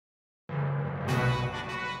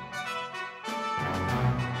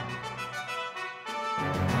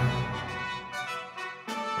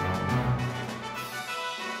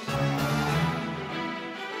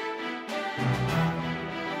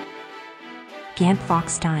Ganpp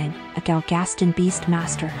a Galgaston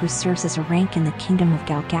Beastmaster who serves as a rank in the Kingdom of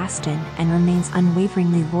Galgaston and remains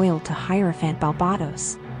unwaveringly loyal to Hierophant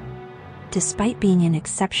Balbatos. Despite being an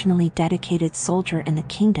exceptionally dedicated soldier in the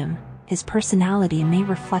kingdom, his personality may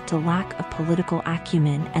reflect a lack of political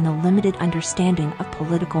acumen and a limited understanding of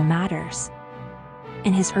political matters.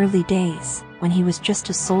 In his early days, when he was just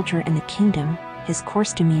a soldier in the kingdom, his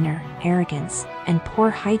coarse demeanor, arrogance, and poor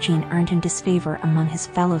hygiene earned him disfavor among his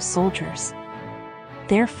fellow soldiers.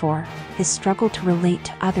 Therefore, his struggle to relate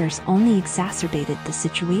to others only exacerbated the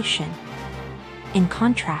situation. In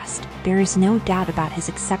contrast, there is no doubt about his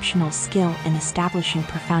exceptional skill in establishing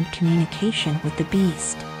profound communication with the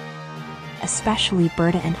beast. Especially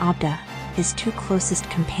Berta and Abda, his two closest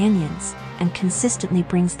companions, and consistently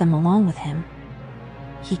brings them along with him.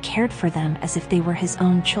 He cared for them as if they were his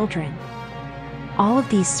own children. All of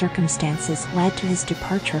these circumstances led to his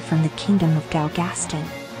departure from the Kingdom of Galgaston.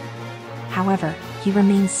 However, he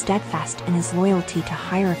remains steadfast in his loyalty to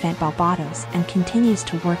Hierophant Balbatos and continues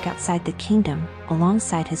to work outside the kingdom,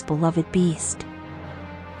 alongside his beloved beast.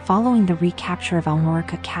 Following the recapture of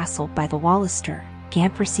Almorica Castle by the Wallister,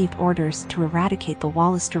 Ganpp received orders to eradicate the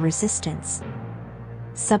Wallister resistance.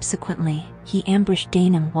 Subsequently, he ambushed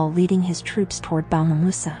Dainam while leading his troops toward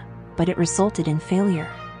Balmamusa, but it resulted in failure.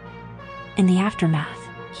 In the aftermath,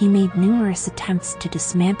 he made numerous attempts to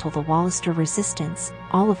dismantle the Wallister resistance,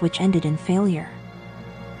 all of which ended in failure.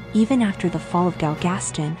 Even after the fall of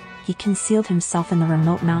Galgaston, he concealed himself in the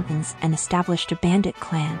remote mountains and established a bandit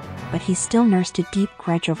clan, but he still nursed a deep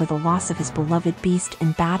grudge over the loss of his beloved beast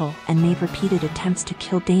in battle and made repeated attempts to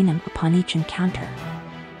kill Dainam upon each encounter.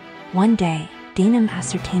 One day, Dainam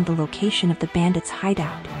ascertained the location of the bandits'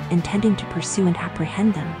 hideout, intending to pursue and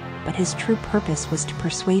apprehend them, but his true purpose was to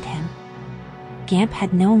persuade him. Ganpp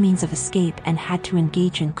had no means of escape and had to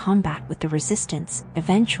engage in combat with the resistance.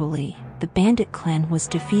 Eventually, the bandit clan was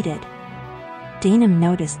defeated. Dainam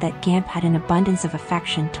noticed that Ganpp had an abundance of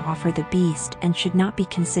affection to offer the beast and should not be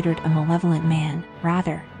considered a malevolent man.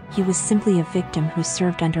 Rather, he was simply a victim who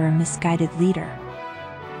served under a misguided leader.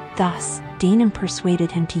 Thus, Dainam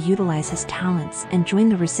persuaded him to utilize his talents and join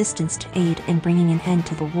the resistance to aid in bringing an end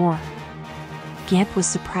to the war. Ganpp was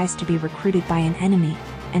surprised to be recruited by an enemy,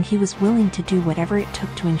 and he was willing to do whatever it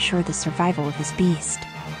took to ensure the survival of his beast.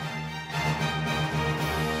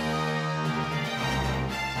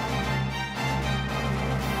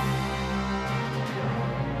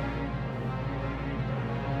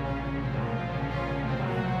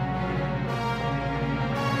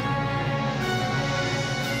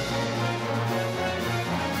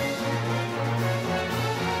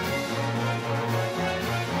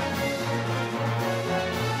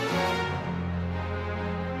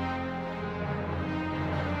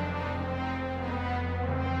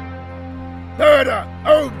 Murder!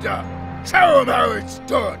 Ogre! Show 'em how it's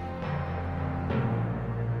done!